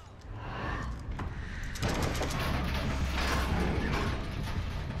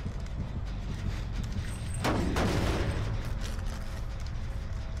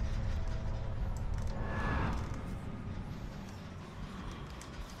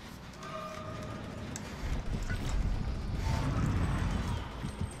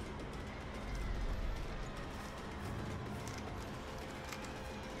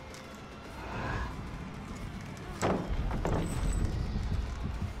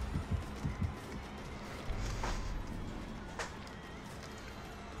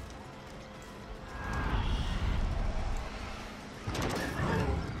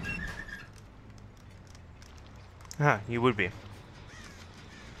 Ah, you would be.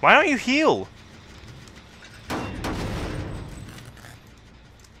 Why don't you heal?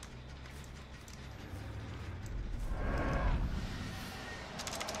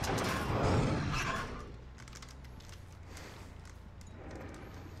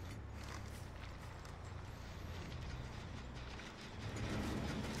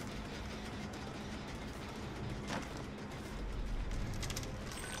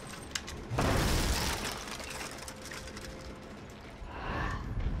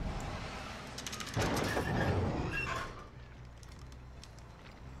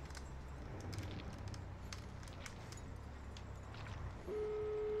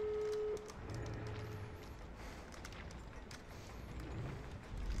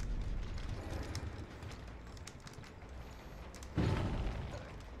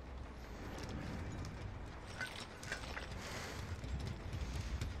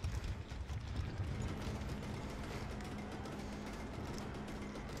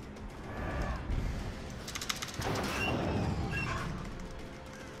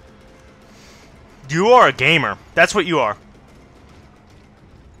 You are a gamer. That's what you are.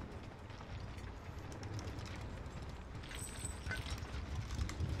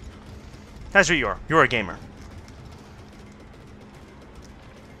 That's what you are. You're a gamer.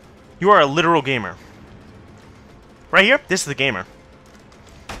 You are a literal gamer. Right here, this is the gamer.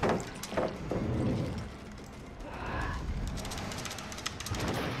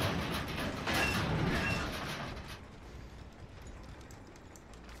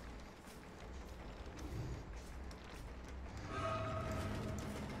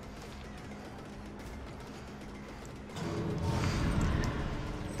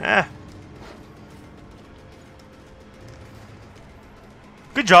 Eh.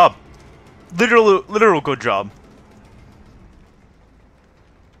 Good job. Literal good job.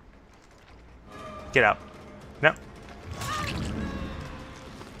 Get out. No.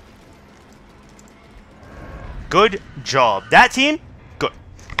 Good job. That team, good.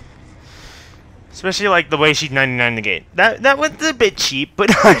 Especially like the way she 99 the gate. That was a bit cheap,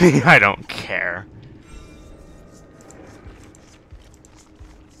 but I mean, I don't care.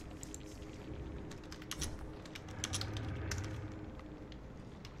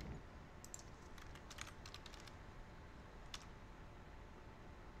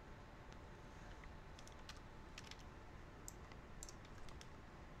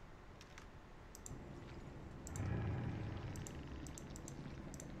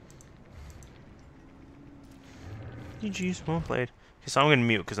 GG's, well played. Okay, so I'm gonna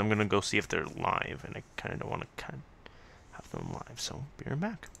mute because I'm gonna go see if they're live, and I kind of don't want to have them live. So be right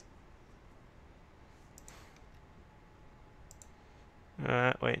back.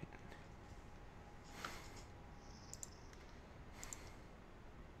 Wait.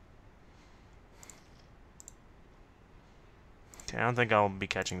 Okay, I don't think I'll be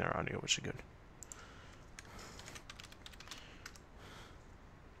catching their audio, which is good.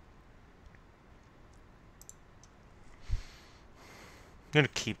 I'm gonna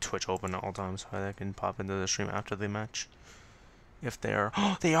keep Twitch open at all times so I can pop into the stream after the match. If they are,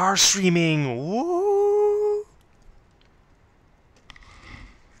 oh, they are streaming. Woo!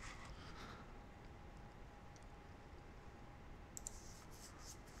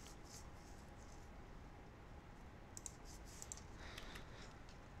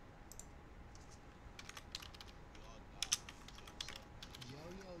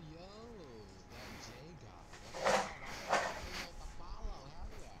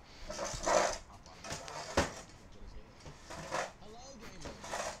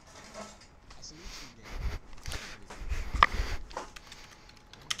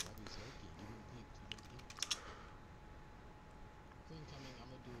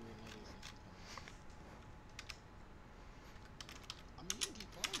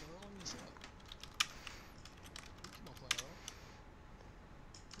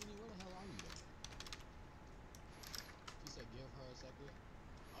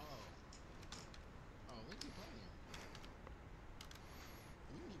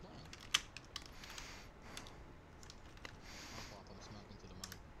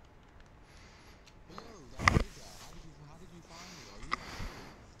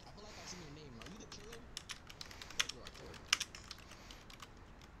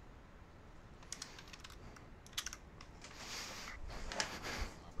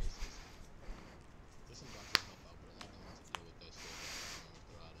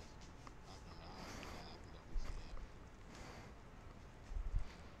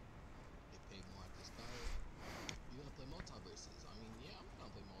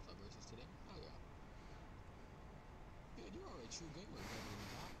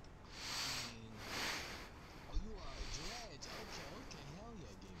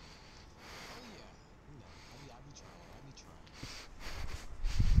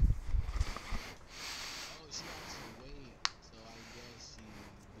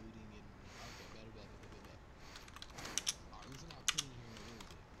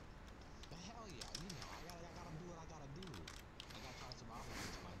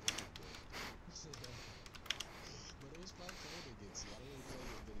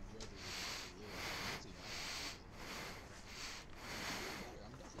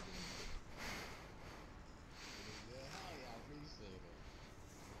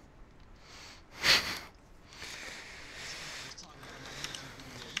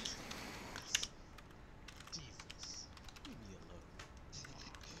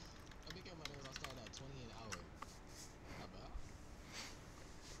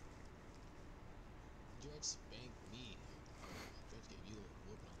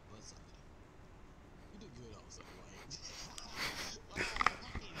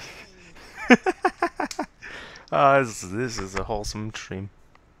 This is a wholesome stream.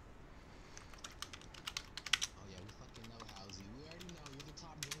 Oh yeah, we fucking know Halsey. We already know you're the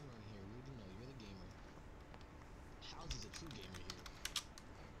top gamer in here. We already know you're the gamer. Halsey's a true gamer here.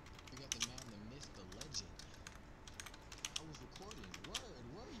 We got the man, the myth, the legend. I was recording. Word,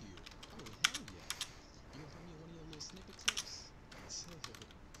 were you? Oh hell yeah. You gonna put me in one of your little snippet clips? Who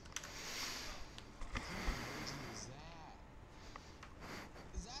emoji is that?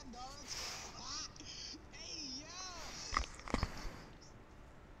 Is that Naruto? Hey yo!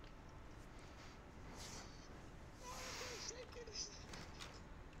 Naruto shaking his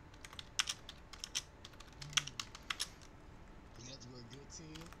You guys were a good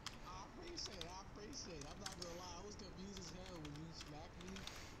team. I appreciate it. I appreciate it. I'm not gonna lie. I was confused as hell when you smacked me.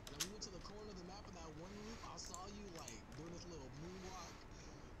 And we went to the corner of the map in that one loop. I saw you like doing this little moonwalk.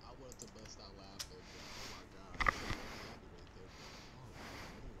 I wanted to bust out laughing. Oh my god. Right there. Oh,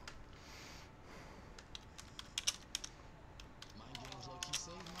 moonwalk. Mind games low key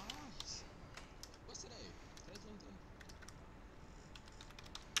saved my ass. What's today? Today's Wednesday.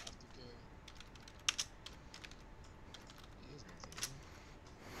 Aftercare. It is Wednesday, isn't it?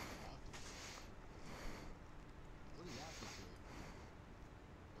 Aftercare. What is aftercare?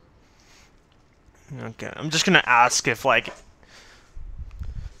 Perfect. Okay, I'm just gonna ask if like,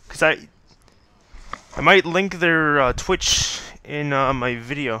 cause I might link their Twitch in my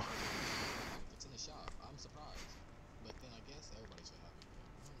video. It's in the shop. I'm surprised. But then I guess everybody should have it.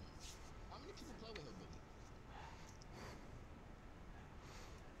 But I don't know. How many people play with Hillbilly?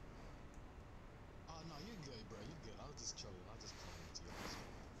 Oh, no, you're good, bro. You're good. I was just trolling. I was just playing with you.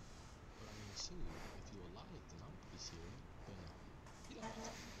 But I mean, shoot. If you would like, then I'm appreciate it. But no. You don't have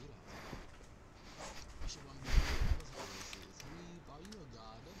to. You don't have to. You should want to be good. That was how racist. Weeb, are you a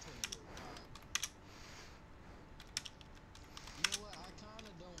god? Don't turn into a god. You know what? I kind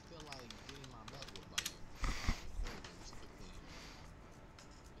of don't feel like getting my butt whooped by you. There we go. We should put clean on that now.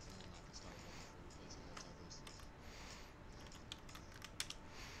 If someone not can start looking for replacing multiverses.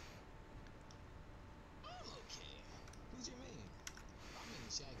 I'm okay. Who's your main? I'm in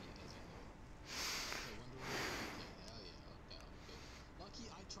Shaggy, as you know. Okay, Wonder Woman? Okay, hell yeah. Okay, okay. Lucky,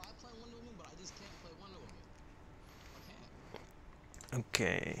 I tried playing Wonder Woman, but I just can't play Wonder Woman. I can't.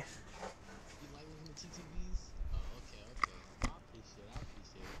 Okay. You like one of the TTVs? Oh, okay, okay. I appreciate it, I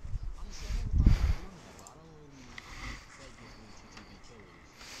appreciate it. Honestly, I never thought about doing that, but I don't really play against many TTV killers.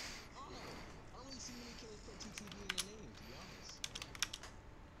 I don't know. I don't really see many killers put TTV in their name, to be honest.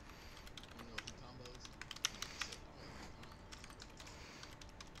 You know, if he combos, shit, I don't know.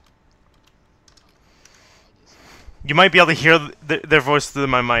 You might be able to hear their voice through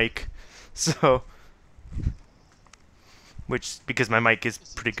my mic, so because my mic is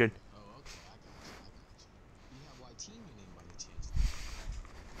pretty good. Oh, okay, I got you, I got you. You have YT in your name by any chance?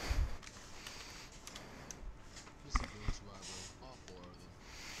 Just a green survivor, all four of them.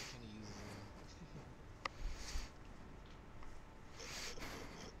 They kinda uses them.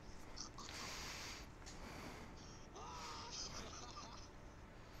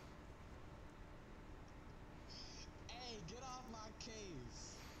 Hey, get off my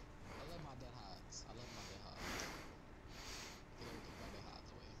case! I love my dead hots. I love my dead hots. I feel like we can throw dead hots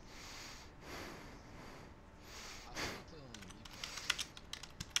away. I think I play on EP.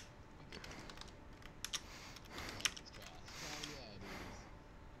 We good. Like, it's trash. Hell yeah, it is.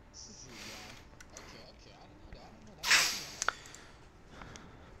 Yeah. Okay, okay. I didn't know that. I didn't know that. I didn't see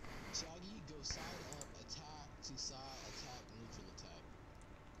that. Shaggy, go side up, attack to side, attack, neutral attack.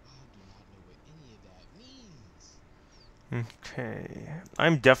 I do not know what any of that means. Okay,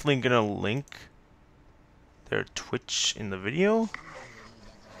 I'm definitely gonna link their Twitch in the video. I'm never gonna learn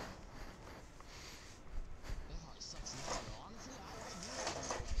that because I don't know. That heart sucks now, though. Honestly, I like doing that,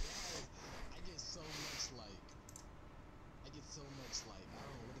 though. Like, I get so much, like, I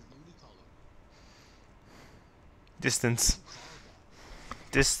don't know, what do you call it? Distance. What do you call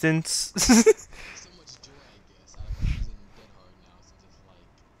that? Distance. So much joy, I guess, out of like using Dead Hard now. So just like,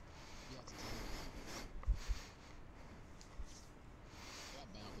 you have to tell me about this. I got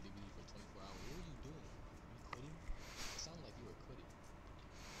banned off of DVD for 24 hours. What were you doing? Were you quitting? It sounded like you were quitting. It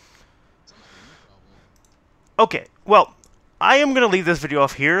sounded like a you problem. Okay, well, I am gonna leave this video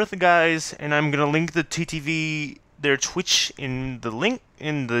off here, guys, and I'm gonna link the TTV, their Twitch, in the link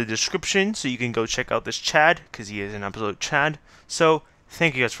in the description, so you can go check out this Chad, because he is an absolute Chad. So,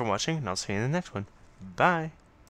 thank you guys for watching, and I'll see you in the next one. Bye.